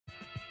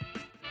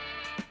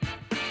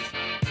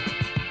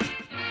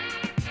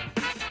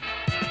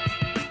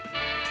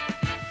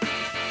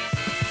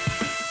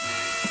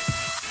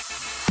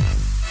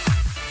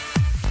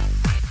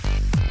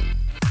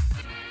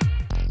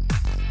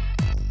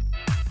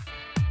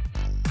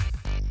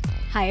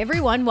Hi,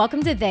 everyone.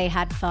 Welcome to They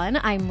Had Fun.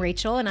 I'm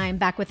Rachel, and I'm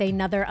back with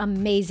another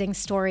amazing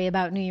story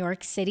about New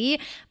York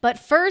City. But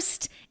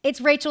first, it's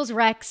Rachel's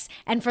Rex.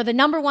 And for the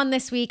number one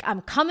this week,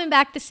 I'm coming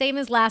back the same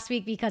as last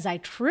week because I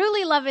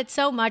truly love it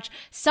so much.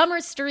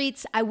 Summer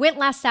Streets. I went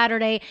last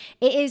Saturday.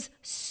 It is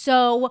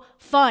so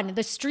fun.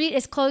 The street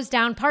is closed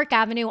down, Park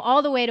Avenue,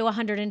 all the way to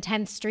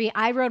 110th Street.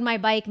 I rode my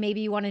bike.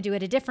 Maybe you want to do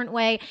it a different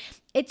way.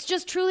 It's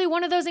just truly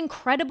one of those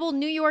incredible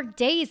New York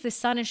days. The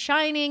sun is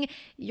shining.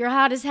 You're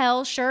hot as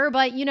hell, sure,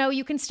 but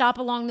you can stop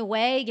along the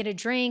way, get a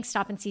drink,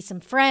 stop and see some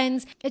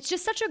friends. It's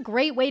just such a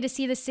great way to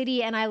see the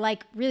city, and I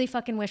really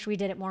fucking wish we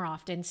did it more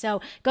often.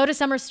 So go to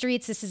Summer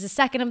Streets. This is the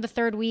second of the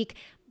third week.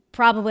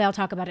 Probably I'll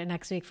talk about it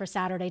next week for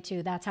Saturday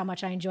too. That's how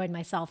much I enjoyed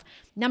myself.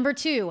 Number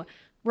 2,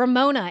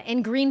 Ramona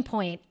in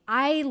Greenpoint.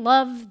 I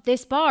love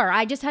this bar.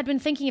 I just had been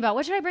thinking about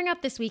what should I bring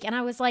up this week? And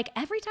I was like,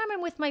 every time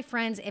I'm with my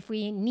friends, if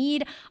we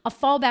need a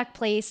fallback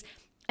place,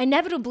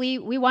 inevitably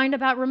we wind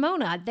up at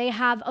Ramona. They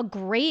have a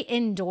great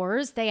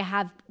indoors. They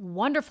have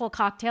wonderful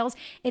cocktails.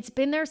 It's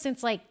been there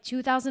since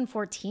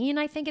 2014.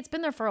 I think it's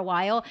been there for a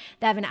while.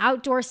 They have an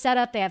outdoor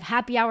setup. They have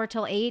happy hour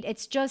till 8.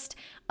 It's just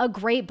a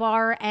great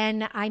bar.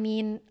 And I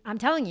mean, I'm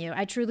telling you,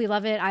 I truly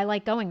love it. I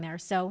like going there.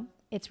 So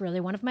it's really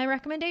one of my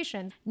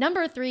recommendations.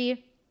 Number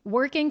 3,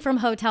 working from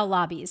hotel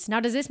lobbies. Now,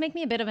 does this make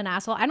me a bit of an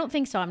asshole? I don't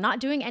think so. I'm not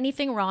doing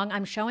anything wrong.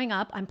 I'm showing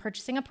up. I'm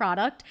purchasing a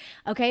product.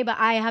 Okay. But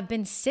I have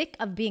been sick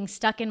of being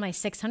stuck in my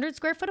 600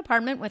 square foot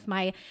apartment with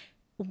my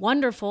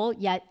wonderful,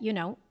 yet,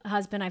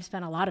 husband I've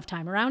spent a lot of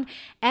time around.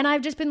 And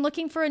I've just been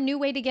looking for a new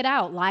way to get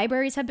out.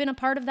 Libraries have been a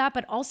part of that,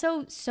 but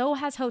also so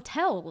has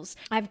hotels.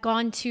 I've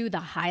gone to the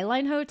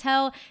Highline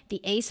Hotel, the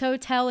Ace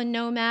Hotel in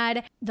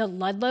Nomad, the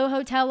Ludlow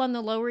Hotel on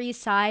the Lower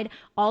East Side.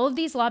 All of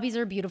these lobbies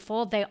are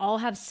beautiful. They all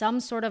have some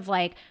sort of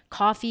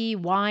coffee,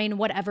 wine,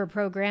 whatever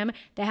program.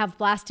 They have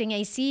blasting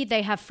AC.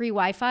 They have free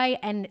Wi-Fi.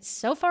 And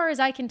so far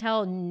as I can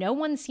tell, no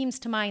one seems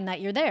to mind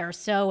that you're there.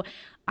 So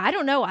I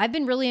don't know. I've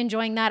been really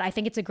enjoying that. I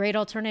think it's a great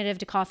alternative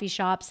to coffee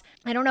shops.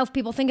 I don't know if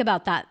people think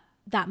about that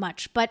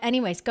much. But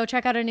anyways, go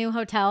check out a new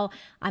hotel.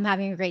 I'm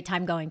having a great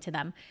time going to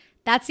them.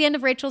 That's the end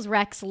of Rachel's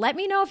Rex. Let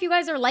me know if you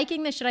guys are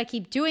liking this. Should I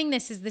keep doing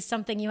this? Is this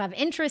something you have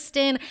interest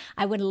in?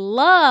 I would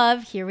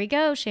love, here we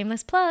go,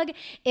 shameless plug,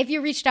 if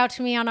you reached out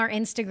to me on our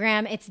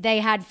Instagram. It's They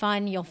Had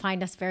Fun. You'll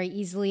find us very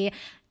easily.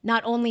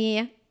 Not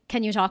only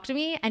can you talk to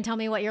me and tell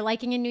me what you're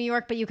liking in New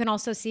York, but you can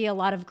also see a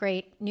lot of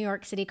great New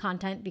York City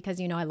content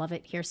because I love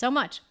it here so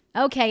much.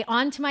 Okay,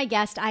 on to my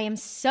guest. I am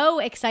so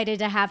excited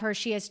to have her.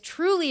 She is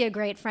truly a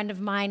great friend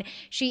of mine.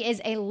 She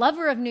is a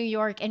lover of New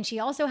York, and she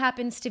also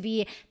happens to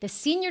be the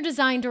senior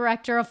design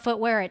director of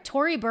footwear at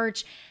Tory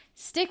Burch.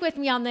 Stick with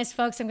me on this,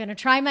 folks. I'm going to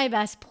try my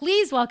best.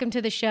 Please welcome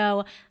to the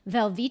show,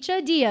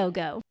 Welwitschia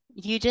Diogo.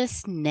 You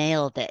just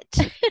nailed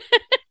it.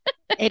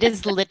 It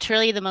is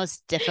literally the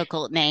most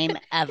difficult name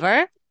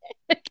ever.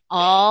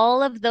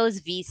 All of those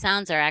V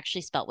sounds are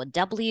actually spelled with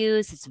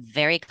W's. It's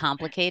very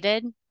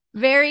complicated.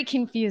 Very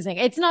confusing.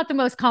 It's not the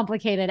most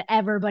complicated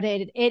ever, but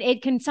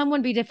it can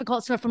somewhat be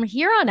difficult. So from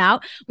here on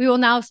out, we will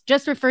now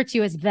just refer to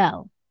you as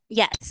Vel.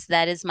 Yes,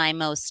 that is my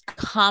most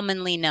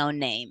commonly known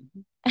name.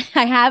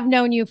 I have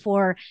known you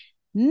for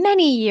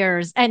many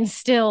years and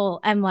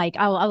still am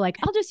I'll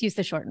just use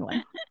the shortened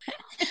one.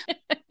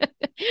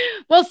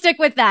 We'll stick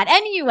with that.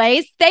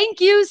 Anyways,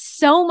 thank you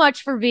so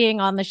much for being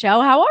on the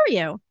show. How are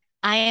you?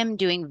 I am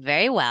doing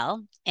very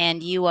well,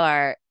 and you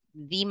are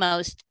the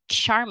most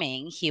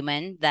charming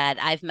human that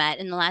I've met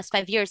in the last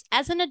 5 years.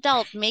 As an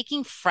adult,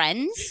 making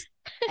friends,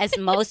 as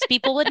most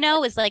people would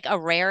know, is a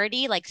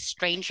rarity,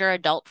 stranger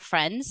adult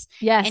friends.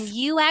 Yes. And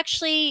you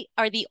actually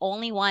are the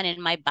only one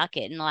in my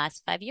bucket in the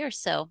last 5 years.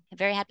 So I'm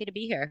very happy to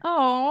be here.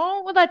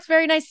 Oh, well, that's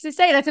very nice to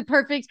say. That's a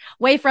perfect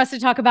way for us to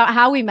talk about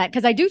how we met,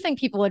 because I do think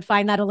people would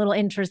find that a little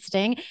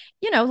interesting.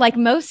 Like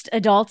most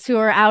adults who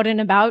are out and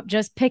about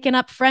just picking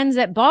up friends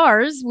at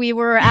bars. We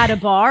were at a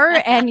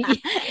bar and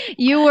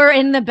you were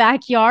in the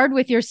backyard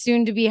with your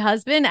soon-to-be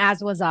husband,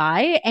 as was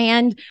I.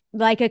 And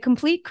like a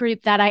complete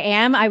creep that I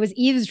am, I was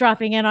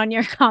eavesdropping in on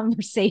your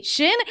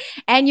conversation,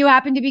 and you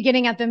happened to be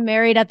getting at them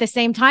married at the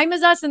same time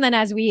as us. And then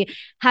as we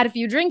had a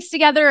few drinks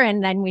together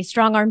and then we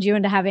strong-armed you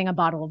into having a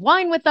bottle of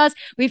wine with us,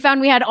 we found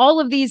we had all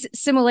of these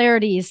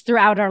similarities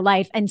throughout our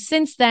life. And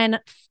since then,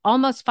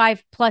 almost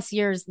 5+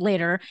 years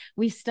later,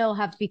 we still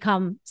have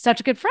become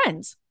such good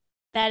friends.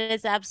 That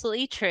is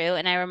absolutely true.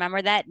 And I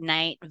remember that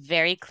night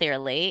very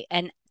clearly.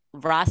 And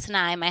Ross and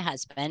I, my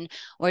husband,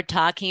 were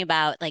talking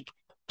about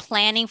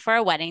planning for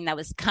a wedding that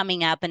was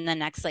coming up in the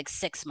next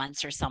 6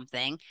 months or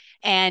something.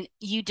 And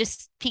you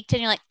just peeked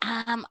in, you're like,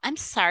 I'm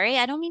sorry,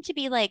 I don't mean to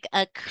be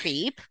a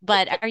creep,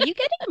 but are you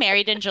getting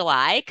married in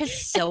July?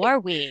 Because so are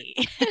we.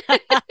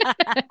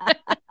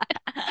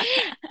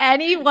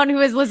 Anyone who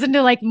has listened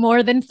to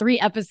more than 3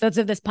 episodes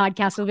of this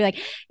podcast will be like,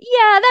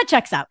 yeah, that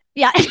checks out.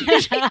 Yeah.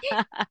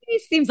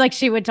 It seems like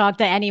she would talk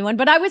to anyone,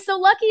 but I was so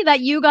lucky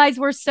that you guys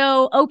were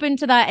so open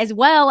to that as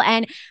well.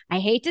 And I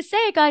hate to say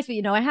it, guys,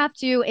 but I have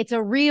to. It's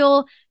a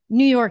real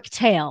New York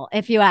tale,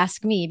 if you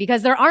ask me,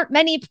 because there aren't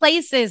many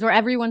places where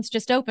everyone's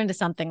just open to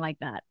something like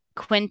that.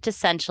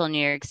 quintessential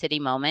New York City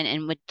moment,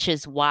 and which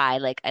is why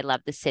like I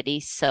love the city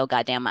so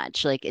goddamn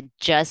much. Like it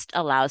just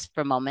allows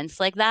for moments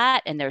like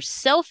that, and there's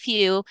so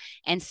few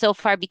and so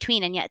far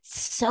between, and yet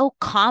so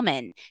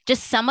common.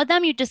 Just some of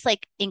them you just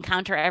like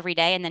encounter every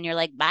day, and then you're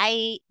like,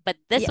 bye. But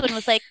this Yeah. one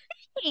was like,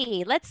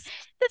 hey, let's keep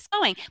this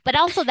going. But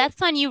also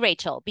that's on you,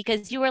 Rachel,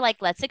 because you were like,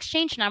 let's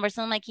exchange numbers.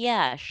 And I'm like,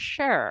 yeah,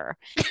 sure.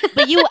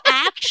 But you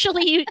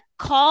actually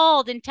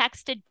called and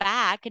texted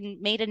back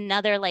and made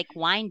another like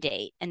wine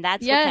date. And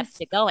that's what kept Yes.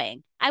 it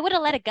going. I would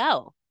have let it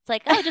go. It's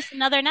like, oh, just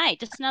another night,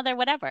 just another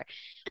whatever.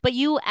 But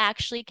you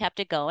actually kept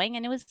it going.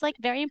 And it was like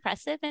very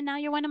impressive. And now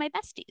you're one of my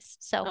besties.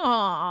 So,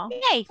 Aw.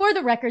 yay. For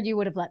the record, you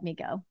would have let me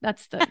go.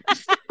 That's the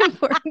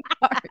important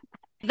part.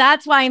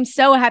 That's why I'm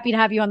so happy to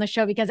have you on the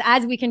show because,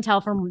 as we can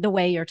tell from the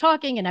way you're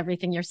talking and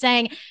everything you're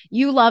saying,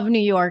 you love New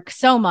York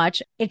so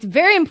much. It's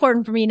very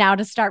important for me now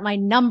to start my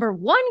number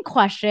one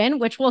question,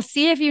 which we'll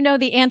see if you know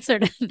the answer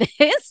to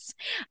this.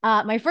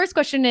 My first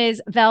question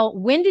is, Vel,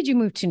 when did you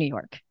move to New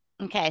York?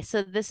 Okay.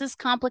 So this is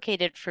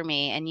complicated for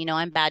me. And you know,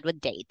 I'm bad with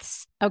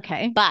dates,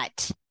 Okay.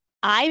 but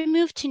I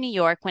moved to New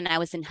York when I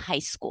was in high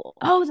school.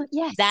 Oh,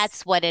 yes.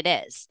 That's what it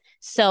is.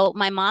 So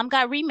my mom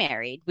got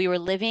remarried. We were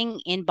living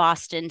in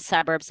Boston,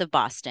 suburbs of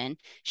Boston.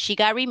 She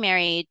got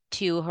remarried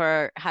to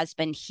her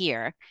husband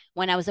here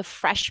when I was a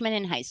freshman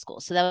in high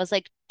school. So that was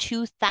like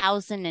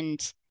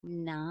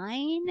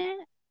 2009.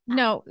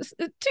 No,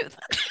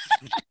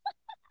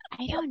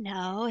 I don't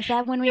know. Is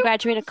that when we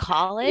graduated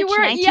college? you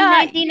were,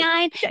 yeah,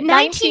 1999?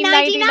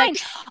 1999. 1999.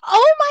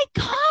 Oh my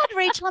God,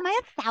 Rachel, am I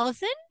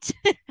 1,000?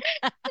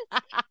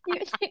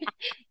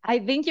 I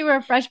think you were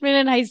a freshman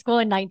in high school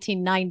in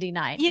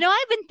 1999. You know,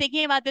 I've been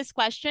thinking about this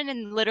question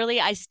and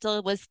literally I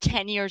still was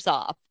 10 years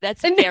off.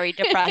 That's very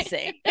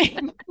depressing.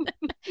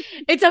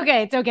 It's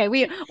okay. It's okay.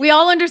 We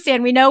all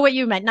understand. We know what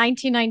you meant.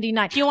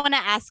 1999. Do you want to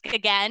ask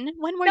again?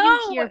 When were No.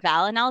 you here,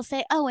 Val? And I'll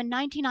say, oh, in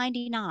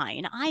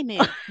 1999, I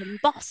moved from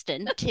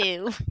Boston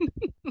to.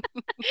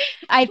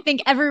 I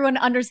think everyone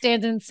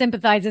understands and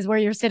sympathizes where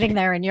you're sitting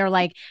there and you're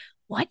like,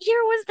 what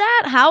year was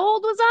that? How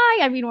old was I?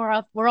 I mean,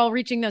 we're all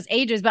reaching those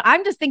ages, but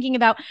I'm just thinking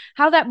about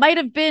how that might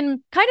have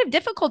been kind of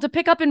difficult to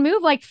pick up and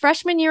move like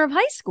freshman year of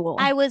high school.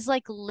 I was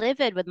like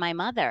livid with my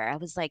mother. I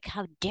was like,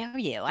 how dare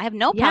you? I have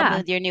no problem Yeah.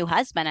 with your new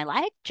husband. I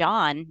like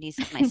John. He's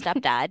my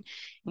stepdad.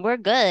 We're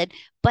good.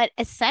 But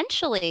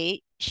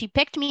essentially, she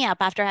picked me up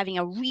after having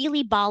a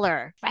really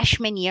baller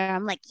freshman year.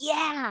 I'm like,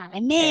 yeah,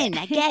 I'm in.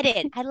 I get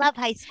it. I love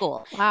high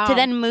school. To Wow.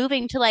 then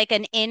moving to like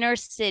an inner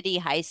city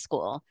high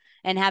school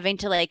and having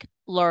to like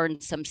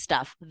learn some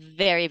stuff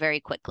very, very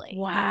quickly.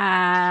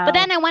 Wow. But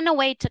then I went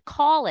away to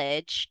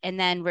college and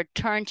then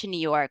returned to New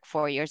York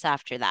 4 years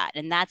after that.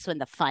 And that's when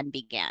the fun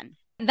began.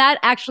 That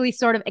actually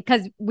sort of,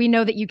 because we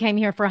know that you came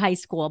here for high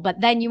school, but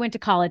then you went to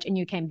college and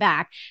you came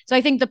back. So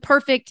I think the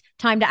perfect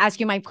time to ask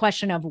you my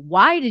question of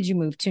why did you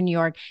move to New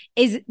York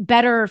is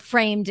better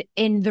framed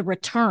in the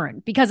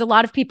return, because a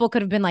lot of people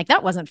could have been like,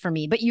 that wasn't for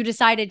me, but you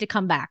decided to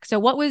come back. So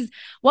what was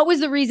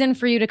the reason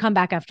for you to come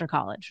back after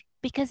college?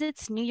 Because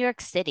it's New York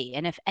City.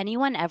 And if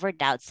anyone ever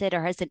doubts it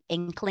or has an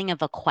inkling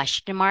of a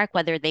question mark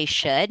whether they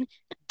should,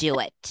 do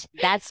it.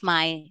 That's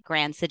my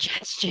grand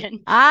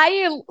suggestion.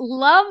 I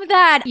love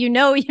that. You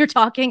know, you're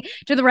talking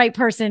to the right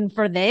person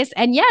for this.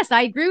 And yes,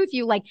 I agree with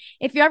you. Like,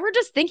 if you're ever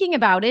just thinking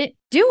about it,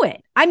 do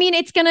it. I mean,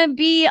 it's going to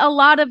be a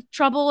lot of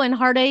trouble and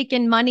heartache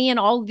and money and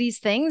all of these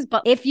things.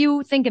 But if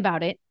you think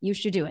about it, you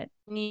should do it.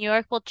 New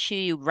York will chew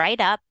you right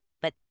up,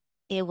 but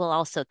it will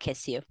also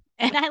kiss you.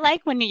 And I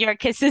like when New York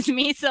kisses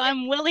me, so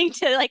I'm willing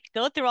to like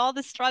go through all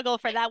the struggle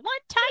for that one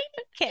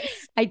tiny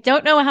kiss. I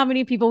don't know how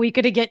many people we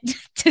could get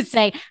to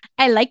say,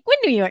 I like when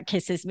New York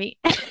kisses me.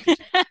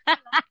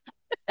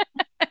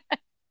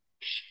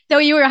 So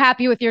you were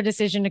happy with your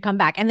decision to come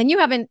back. And then you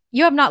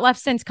have not left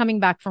since coming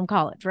back from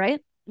college, right?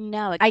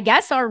 No, I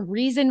guess our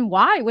reason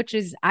why, which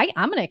is I'm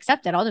going to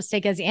accept it. I'll just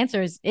take as the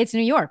answer is it's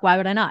New York. Why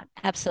would I not?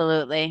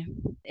 absolutely.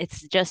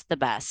 It's just the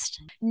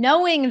best.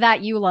 Knowing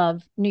that you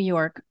love New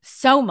York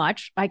so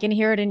much, I can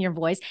hear it in your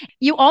voice.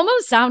 You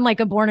almost sound like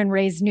a born and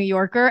raised New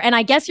Yorker. And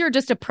I guess you're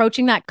just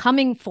approaching that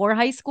coming for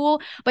high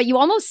school, but you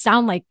almost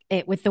sound like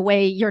it with the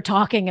way you're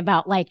talking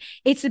about like,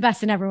 it's the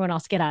best and everyone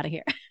else get out of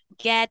here.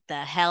 Get the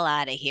hell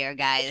out of here,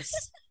 guys.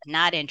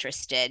 Not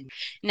interested.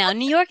 No,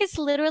 New York is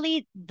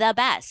literally the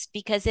best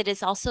because it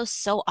is also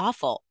so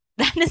awful.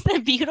 That is the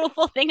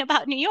beautiful thing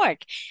about New York.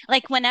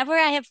 Like whenever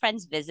I have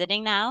friends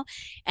visiting now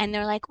and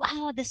they're like,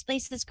 wow, this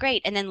place is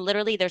great. And then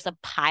literally there's a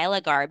pile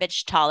of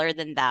garbage taller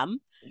than them.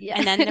 Yeah.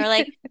 And then they're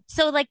like,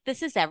 so like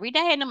this is every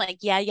day? And I'm like,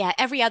 yeah,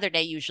 every other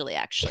day usually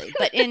actually.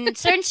 But in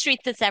certain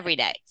streets it's every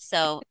day.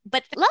 So,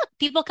 but look,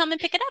 people come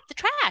and pick it up, the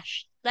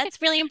trash.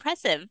 That's really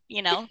impressive.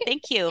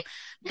 Thank you,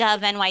 Gov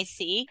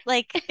NYC.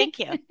 Like, thank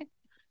you.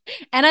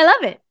 And I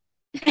love it.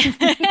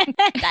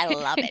 I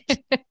love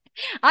it.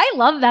 I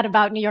love that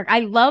about New York. I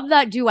love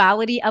that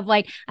duality of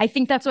like, I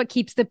think that's what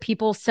keeps the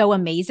people so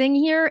amazing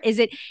here is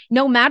it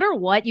no matter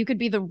what, you could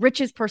be the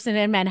richest person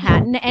in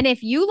Manhattan. And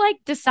if you like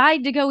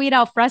decide to go eat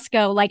al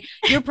fresco, like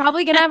you're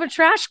probably going to have a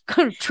trash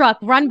truck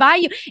run by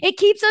you. It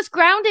keeps us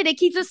grounded. It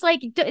keeps us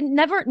like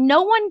never,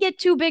 no one get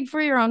too big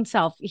for your own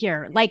self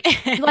here. Like,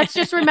 let's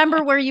just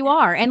remember where you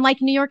are. And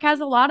like New York has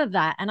a lot of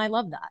that. And I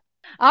love that.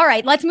 All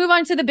right, let's move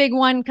on to the big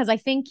one because I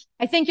think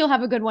you'll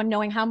have a good one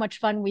knowing how much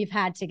fun we've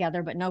had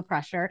together, but no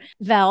pressure.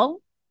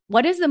 Vel,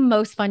 what is the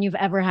most fun you've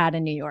ever had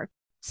in New York?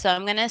 So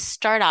I'm going to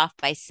start off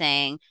by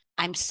saying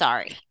I'm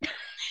sorry.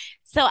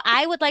 So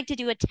I would like to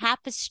do a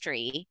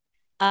tapestry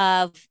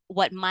of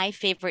what my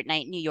favorite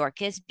night in New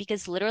York is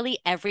because literally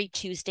every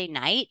Tuesday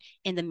night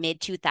in the mid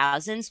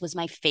 2000s was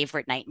my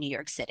favorite night in New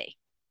York City.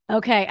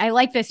 Okay, I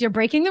like this. You're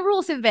breaking the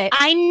rules a bit.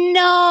 I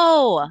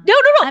know. No,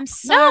 no, no. I'm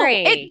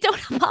sorry. No,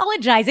 don't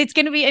apologize. It's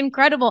going to be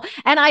incredible.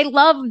 And I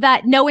love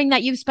that knowing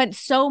that you've spent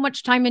so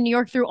much time in New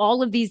York through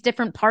all of these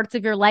different parts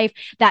of your life,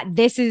 that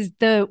this is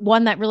the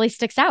one that really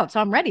sticks out. So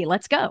I'm ready.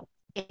 Let's go.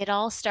 It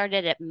all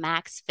started at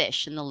Max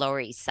Fish in the Lower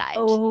East Side.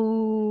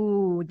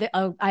 Oh,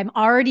 I'm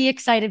already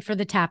excited for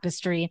the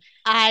tapestry.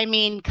 I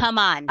mean, come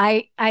on.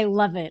 I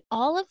love it.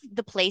 All of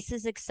the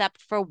places except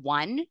for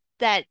one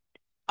that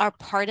are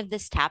part of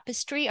this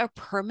tapestry are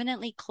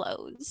permanently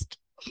closed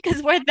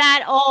because we're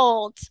that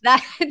old.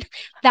 That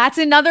that's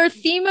another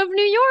theme of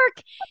New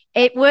York.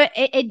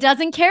 It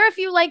doesn't care if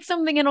you like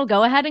something, it'll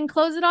go ahead and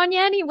close it on you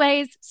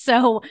anyways.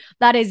 So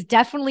that is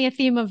definitely a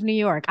theme of New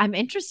York. I'm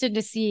interested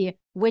to see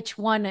which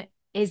one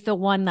is the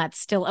one that's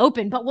still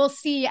open, but we'll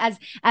see as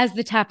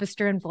the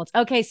tapestry unfolds.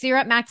 Okay, so you're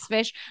at Max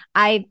Fish.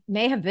 I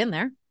may have been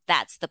there.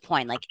 That's the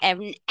point. Like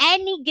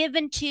any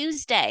given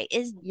Tuesday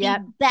is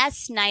the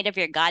best night of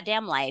your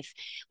goddamn life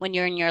when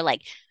you're in your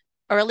like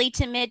early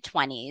to mid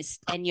 20s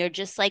and you're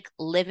just like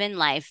living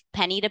life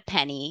penny to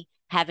penny,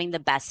 having the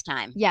best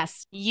time.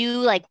 Yes. You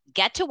like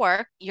get to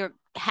work. You're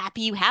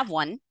happy you have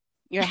one.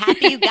 You're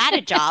happy you got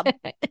a job.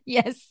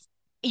 Yes.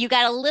 You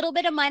got a little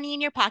bit of money in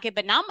your pocket,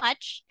 but not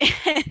much.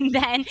 And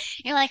then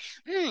you're like,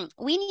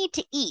 we need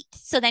to eat.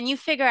 So then you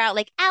figure out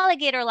like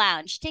Alligator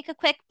Lounge, take a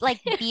quick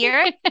like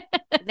beer.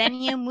 Then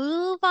you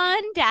move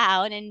on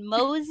down and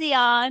mosey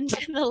on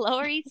to the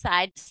Lower East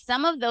Side.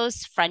 Some of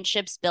those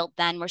friendships built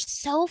then were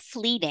so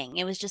fleeting.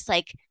 It was just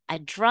like a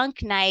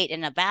drunk night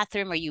in a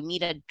bathroom where you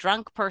meet a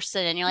drunk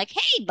person and you're like,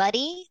 hey,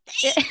 buddy,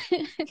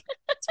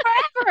 it's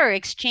forever.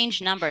 Exchange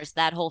numbers,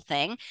 that whole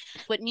thing.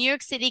 What New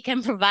York City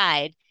can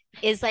provide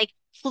is like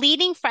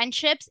fleeting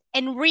friendships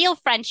and real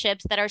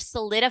friendships that are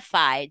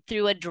solidified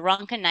through a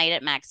drunken night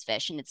at Max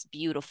Fish. And it's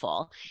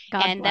beautiful.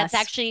 God and bless.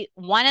 That's actually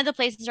one of the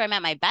places where I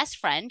met my best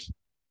friend,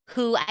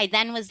 who I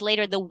then was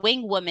later the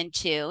wing woman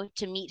to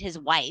meet his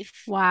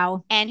wife.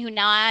 Wow. And who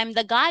now I'm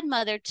the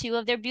godmother to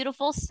of their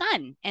beautiful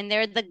son. And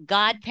they're the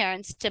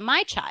godparents to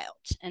my child.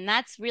 And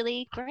that's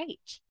really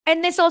great.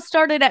 And this all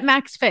started at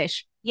Max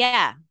Fish.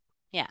 Yeah.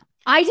 Yeah.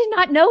 I did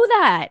not know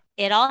that.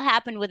 It all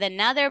happened with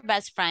another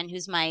best friend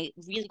who's my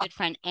really good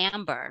friend,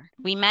 Amber.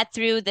 We met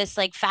through this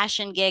like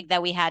fashion gig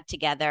that we had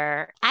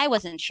together. I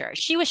wasn't sure.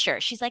 She was sure.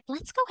 She's like,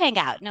 let's go hang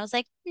out. And I was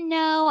like,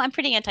 no, I'm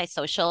pretty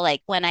antisocial.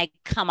 Like when I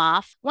come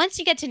off, once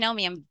you get to know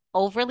me, I'm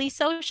overly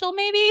social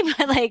maybe,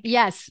 but like,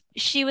 yes,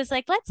 she was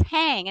like, let's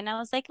hang. And I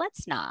was like,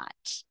 let's not.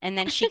 And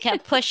then she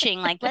kept pushing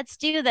like, let's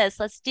do this.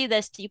 Let's do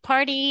this. Do you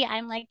party?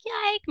 I'm like, yeah,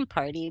 I can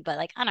party, but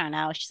like, I don't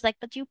know. She's like,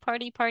 but do you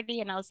party?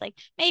 And I was like,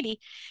 maybe.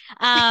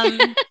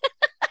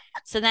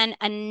 So then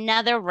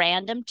another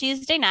random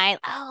Tuesday night,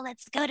 oh,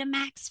 let's go to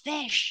Max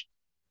Fish.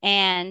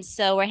 And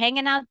so we're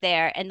hanging out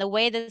there. And the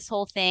way this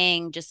whole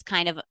thing just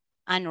kind of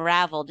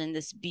unraveled in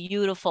this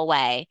beautiful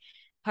way,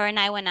 her and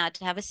I went out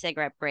to have a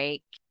cigarette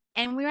break.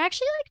 And we were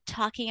actually like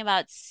talking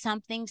about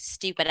something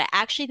stupid. I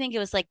actually think it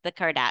was like the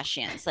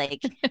Kardashians,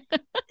 like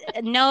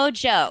no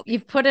joke.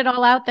 You've put it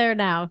all out there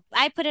now.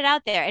 I put it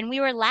out there and we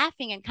were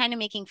laughing and kind of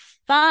making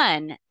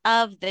fun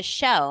of the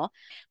show.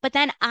 But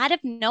then out of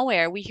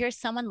nowhere, we hear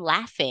someone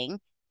laughing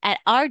at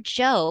our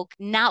joke,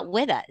 not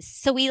with us.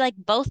 So we like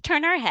both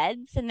turn our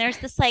heads and there's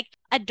this like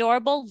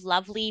adorable,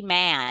 lovely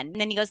man.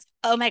 And then he goes,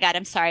 oh my God,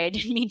 I'm sorry. I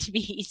didn't mean to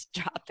be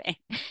eavesdropping.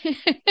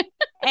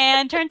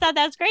 And turns out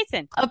that was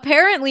Grayson.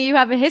 Apparently you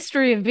have a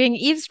history of being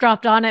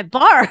eavesdropped on at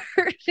bars.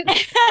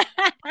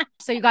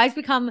 So you guys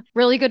become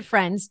really good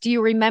friends. Do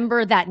you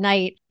remember that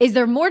night? Is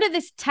there more to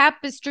this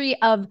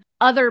tapestry of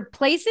other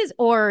places,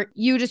 or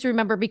you just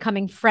remember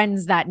becoming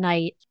friends that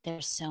night?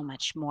 There's so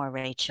much more,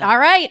 Rachel. All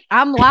right.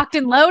 I'm locked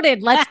and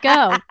loaded. Let's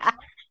go.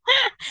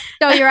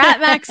 So you're at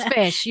Max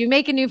Fish. You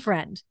make a new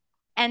friend.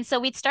 And so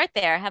we'd start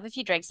there, have a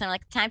few drinks, and I'm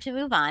like, time to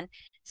move on.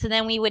 So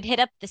then we would hit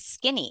up the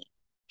Skinny.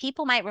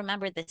 People might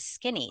remember the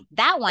Skinny.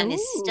 That one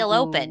is still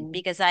open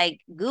because I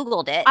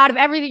Googled it. Out of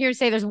everything you're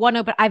saying, there's one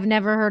open. I've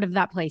never heard of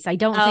that place. I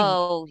don't think.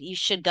 Oh, you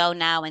should go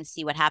now and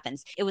see what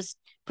happens. It was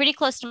pretty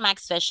close to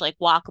Max Fish, like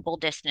walkable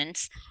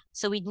distance.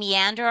 So we'd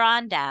meander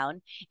on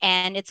down,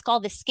 and it's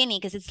called the Skinny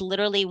because it's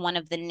literally one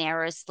of the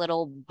narrowest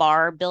little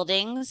bar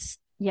buildings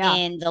Yeah.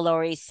 in the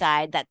Lower East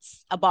Side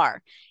that's a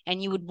bar.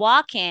 And you would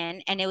walk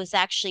in, and it was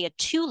actually a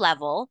two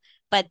level,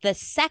 but the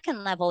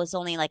second level was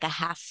only like a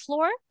half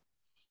floor.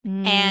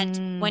 And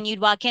Mm. when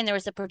you'd walk in, there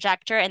was a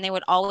projector, and they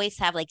would always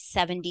have like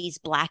 70s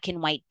black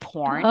and white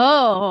porn,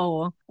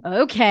 Oh,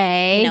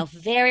 okay.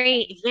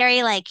 very,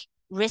 very like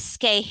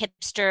risque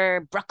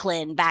hipster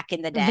Brooklyn back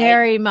in the day.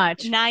 Very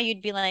much. Now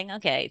you'd be like,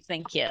 okay,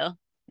 thank you.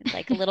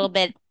 Like a little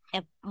bit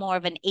more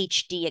of an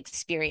HD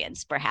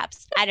experience,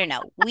 perhaps. I don't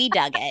know. We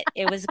dug it.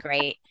 It was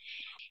great.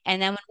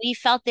 And then when we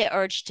felt the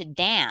urge to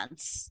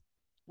dance,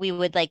 we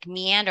would like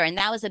meander, and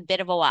that was a bit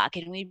of a walk.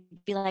 And we'd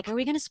be like, are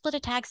we going to split a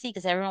taxi?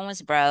 Because everyone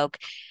was broke.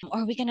 Or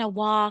are we going to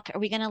walk? Are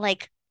we going to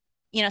like,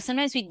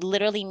 sometimes we'd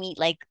literally meet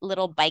like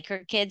little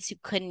biker kids who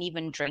couldn't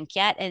even drink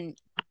yet. And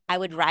I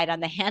would ride on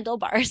the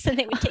handlebars and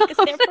they would take us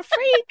there for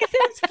free because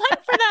it was fun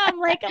for them. I'm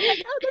like, oh,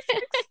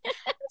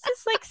 this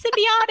is like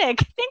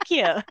symbiotic. Thank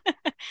you.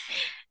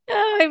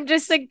 Oh, I'm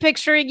just like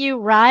picturing you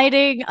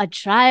riding a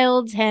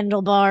child's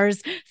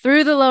handlebars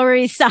through the Lower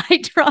East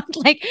Side drunk,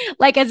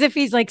 like as if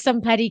he's like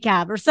some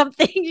pedicab or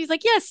something. He's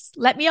like, yes,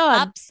 let me on.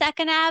 Up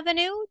Second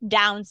Avenue,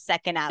 down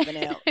Second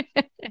Avenue.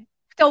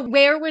 So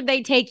where would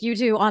they take you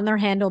to on their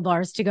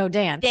handlebars to go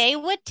dance? They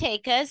would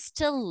take us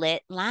to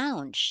Lit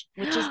Lounge,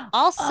 which is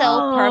also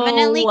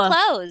permanently Oh,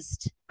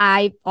 closed.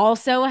 I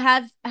also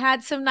have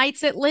had some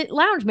nights at Lit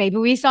Lounge. Maybe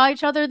we saw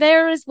each other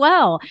there as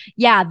well.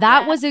 Yeah,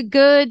 that Yeah. was a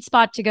good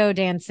spot to go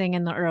dancing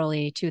in the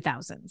early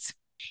 2000s.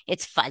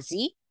 It's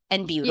fuzzy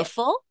and Yeah.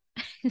 beautiful.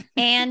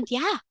 And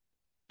yeah,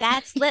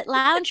 that's Lit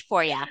Lounge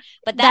for you.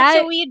 But that's That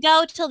where we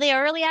go till the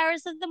early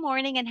hours of the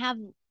morning and have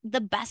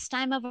the best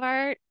time of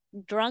our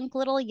drunk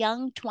little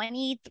young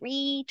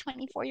 23,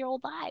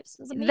 24-year-old lives.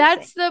 It was amazing.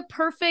 That's the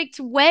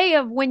perfect way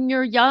of when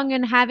you're young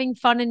and having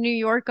fun in New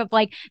York of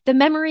like the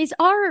memories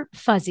are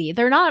fuzzy.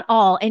 They're not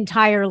all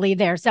entirely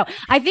there. So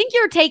I think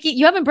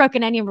you haven't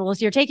broken any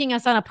rules. You're taking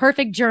us on a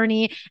perfect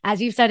journey,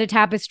 as you said, a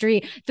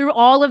tapestry through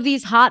all of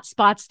these hot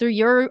spots through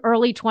your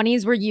early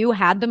 20s where you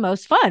had the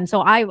most fun.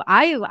 So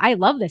I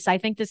love this. I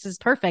think this is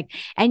perfect.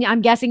 And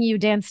I'm guessing you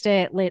danced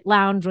at Lit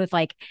Lounge with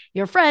like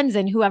your friends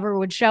and whoever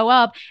would show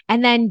up.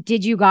 And then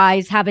did you guys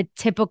have a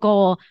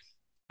typical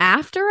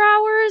after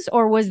hours,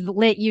 or was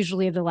Lit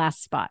usually the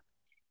last spot?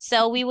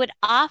 So we would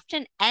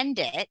often end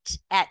it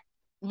at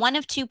one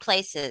of two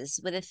places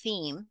with a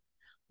theme.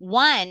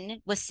 One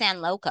was San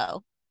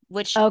Loco,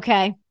 which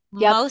Okay.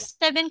 Yep. most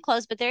have been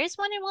closed, but there is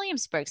one in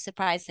Williamsburg,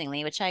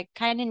 surprisingly, which I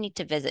kind of need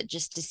to visit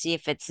just to see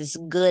if it's as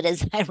good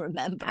as I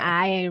remember.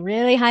 I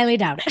really highly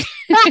doubt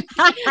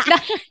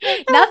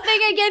it. Nothing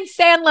against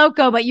San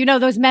Loco, but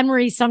those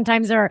memories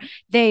sometimes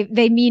they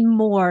mean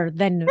more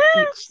than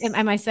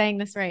am I saying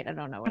this right? I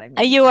don't know what I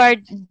mean. You are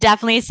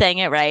definitely saying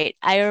it right.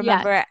 I Yeah.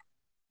 remember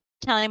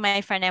telling my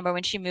friend Amber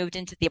when she moved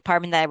into the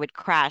apartment that I would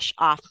crash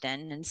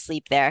often and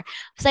sleep there.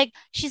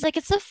 She's like,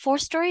 it's a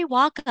 4-story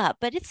walk up,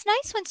 but it's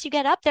nice once you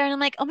get up there. And I'm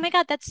like, oh my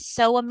God, that's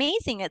so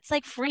amazing. It's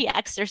like free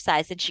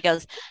exercise. And she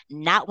goes,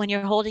 not when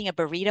you're holding a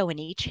burrito in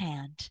each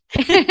hand.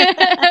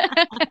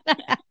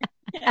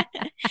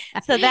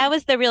 So that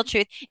was the real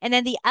truth. And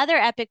then the other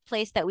epic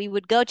place that we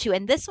would go to,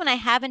 and this one I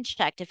haven't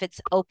checked if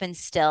it's open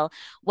still,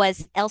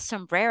 was El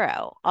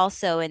Sombrero,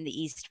 also in the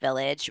East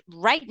Village,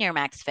 right near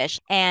Max Fish.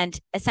 And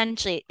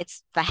essentially,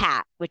 it's the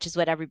Hat, which is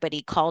what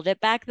everybody called it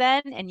back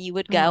then. And you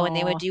would go and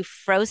they would do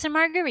frozen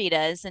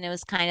margaritas, and it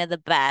was kind of the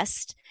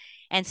best.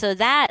 And so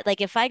that, like,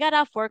 if I got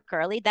off work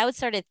early, that would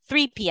start at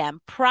 3 p.m.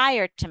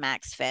 prior to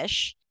Max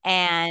Fish.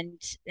 And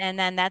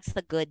then that's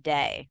the good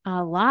day.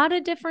 A lot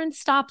of different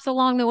stops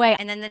along the way.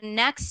 And then the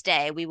next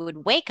day we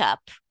would wake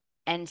up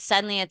and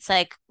suddenly it's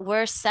like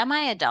we're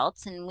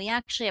semi-adults and we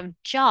actually have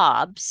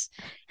jobs.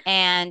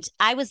 And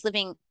I was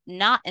living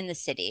not in the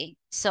city,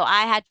 so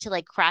I had to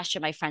like crash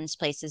at my friends'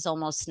 places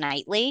almost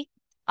nightly.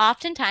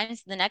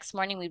 Oftentimes the next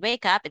morning we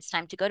wake up, it's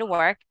time to go to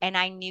work, and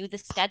I knew the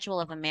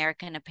schedule of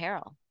American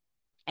Apparel.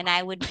 And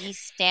I would be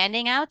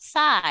standing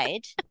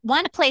outside.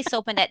 One place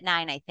opened at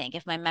 9, I think,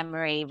 if my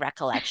memory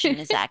recollection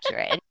is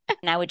accurate.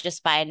 And I would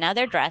just buy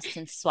another dress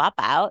and swap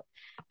out.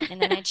 And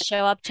then I'd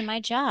show up to my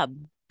job.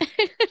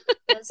 It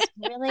was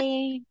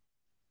really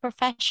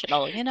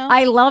professional,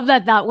 I love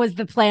that was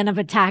the plan of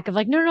attack of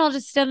like, no, I'll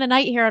just spend the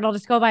night here and I'll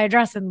just go buy a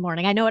dress in the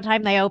morning. I know what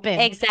time they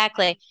open.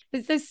 Exactly.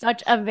 This is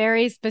such a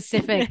very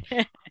specific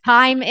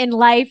time in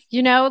life,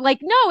 like,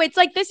 no, it's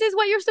like, this is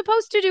what you're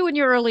supposed to do in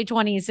your early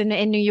 20s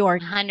in New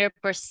York.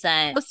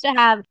 100%. Supposed to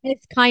have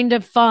this kind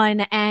of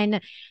fun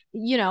and,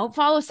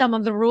 follow some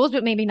of the rules,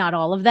 but maybe not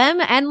all of them.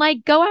 And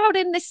like, go out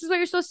and this is what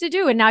you're supposed to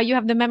do. And now you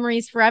have the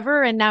memories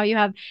forever. And now you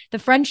have the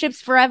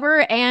friendships forever.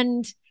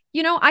 And,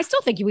 I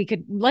still think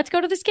let's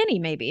go to the Skinny,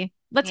 maybe.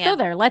 Let's go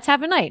there. Let's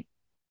have a night.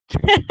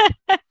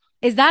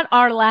 Is that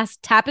our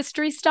last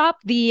tapestry stop?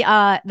 The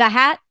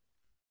Hat?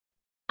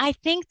 I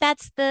think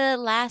that's the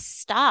last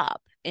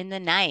stop in the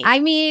night. I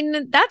mean,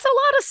 that's a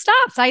lot of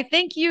stops. I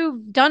think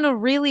you've done a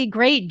really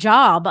great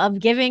job of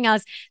giving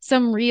us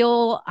some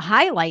real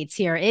highlights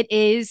here. It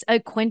is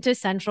a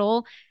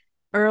quintessential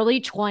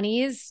early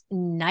 20s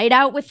night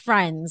out with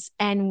friends,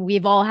 and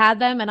we've all had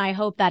them. And I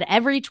hope that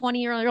every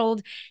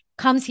 20-year-old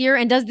comes here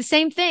and does the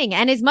same thing.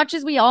 And as much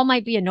as we all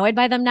might be annoyed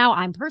by them now,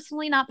 I'm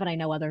personally not, but I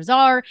know others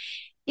are.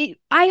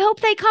 I hope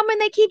they come and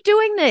they keep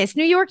doing this.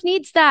 New York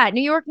needs that.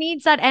 New York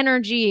needs that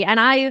energy. And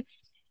I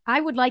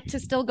would like to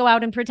still go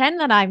out and pretend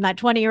that I'm that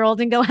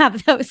 20-year-old and go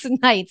have those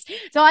nights.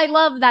 So I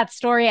love that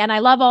story and I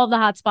love all the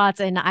hot spots.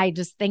 And I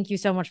just thank you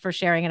so much for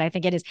sharing it. I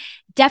think it is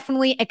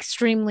definitely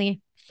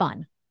extremely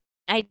fun.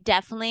 I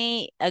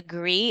definitely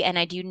agree. And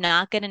I do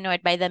not get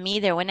annoyed by them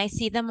either. When I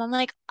see them, I'm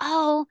like,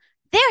 oh,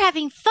 they're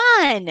having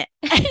fun.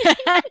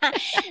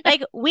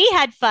 Like we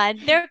had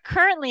fun. They're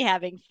currently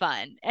having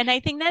fun. And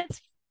I think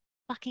that's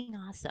fucking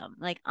awesome.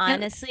 Like,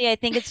 honestly, I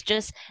think it's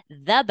just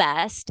the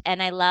best.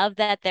 And I love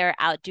that they're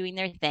out doing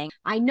their thing.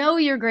 I know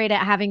you're great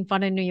at having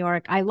fun in New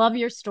York. I love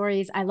your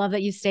stories. I love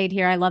that you stayed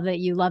here. I love that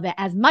you love it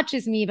as much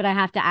as me. But I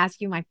have to ask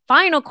you my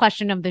final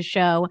question of the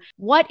show.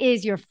 What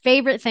is your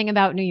favorite thing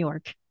about New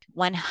York?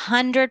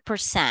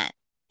 100%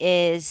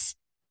 is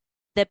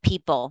the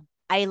people.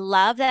 I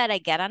love that I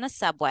get on a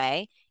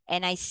subway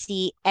and I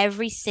see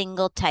every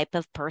single type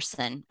of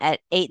person at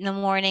 8 in the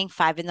morning,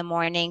 5 in the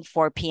morning,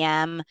 4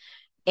 p.m.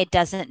 It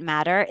doesn't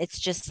matter. It's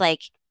just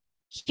like,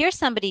 here's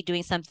somebody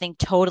doing something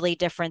totally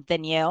different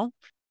than you.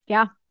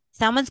 Yeah.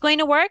 Someone's going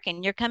to work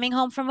and you're coming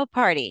home from a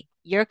party.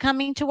 You're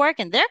coming to work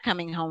and they're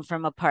coming home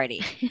from a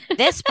party.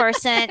 This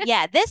person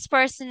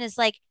is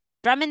like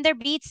drumming their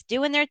beats,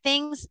 doing their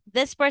things.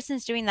 This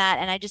person's doing that.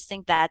 And I just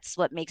think that's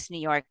what makes New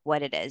York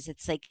what it is.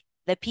 It's like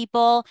the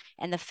people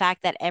and the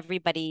fact that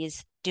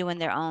everybody's doing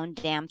their own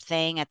damn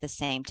thing at the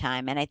same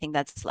time. And I think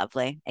that's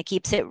lovely. It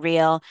keeps it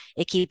real.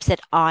 It keeps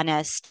it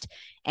honest.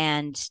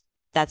 And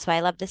that's why I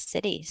love this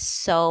city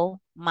so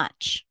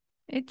much.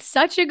 It's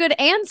such a good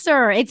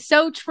answer. It's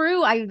so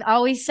true. I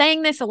always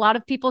saying this. A lot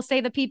of people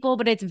say the people,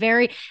 but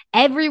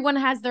everyone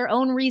has their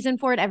own reason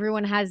for it.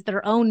 Everyone has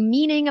their own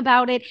meaning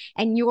about it.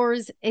 And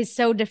yours is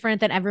so different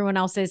than everyone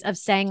else's of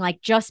saying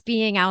like just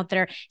being out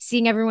there,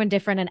 seeing everyone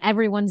different and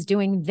everyone's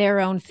doing their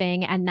own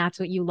thing. And that's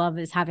what you love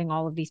is having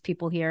all of these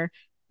people here.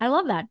 I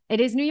love that.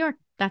 It is New York.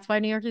 That's why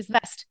New York is the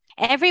best.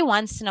 Every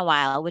once in a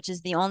while, which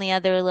is the only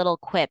other little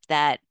quip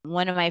that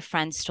one of my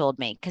friends told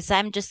me, because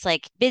I'm just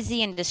like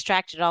busy and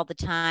distracted all the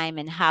time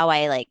and how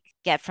I like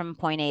get from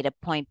point A to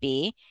point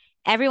B.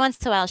 Every once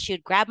in a while, she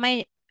would grab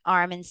my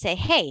arm and say,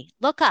 hey,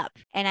 look up.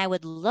 And I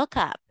would look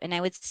up and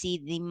I would see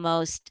the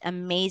most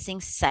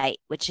amazing sight,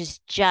 which is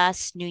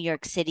just New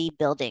York City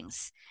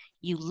buildings.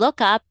 You look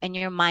up and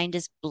your mind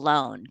is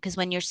blown because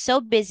when you're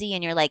so busy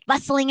and you're like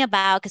bustling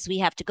about because we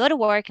have to go to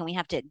work and we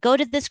have to go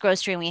to this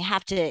grocery and we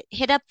have to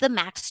hit up the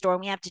Mac store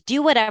and we have to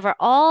do whatever,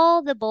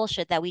 all the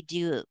bullshit that we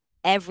do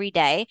every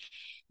day,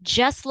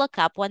 just look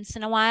up once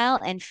in a while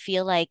and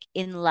feel like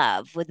in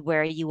love with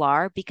where you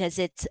are because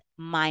it's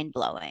mind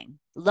blowing.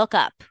 Look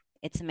up.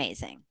 It's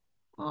amazing.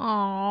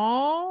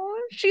 Oh,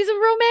 she's a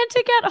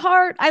romantic at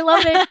heart. I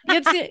love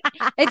it.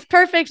 It's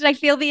perfect. I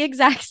feel the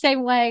exact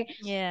same way.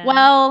 Yeah.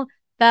 Well,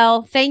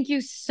 Belle, thank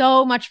you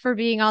so much for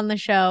being on the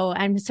show.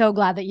 I'm so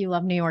glad that you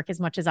love New York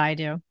as much as I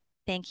do.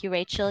 Thank you,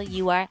 Rachel.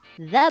 You are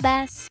the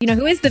best. You know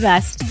who is the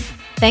best?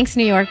 Thanks,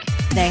 New York.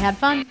 They had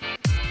fun.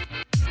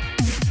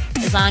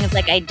 As long as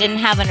like I didn't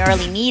have an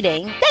early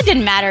meeting, that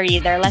didn't matter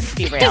either. Let's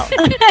be real.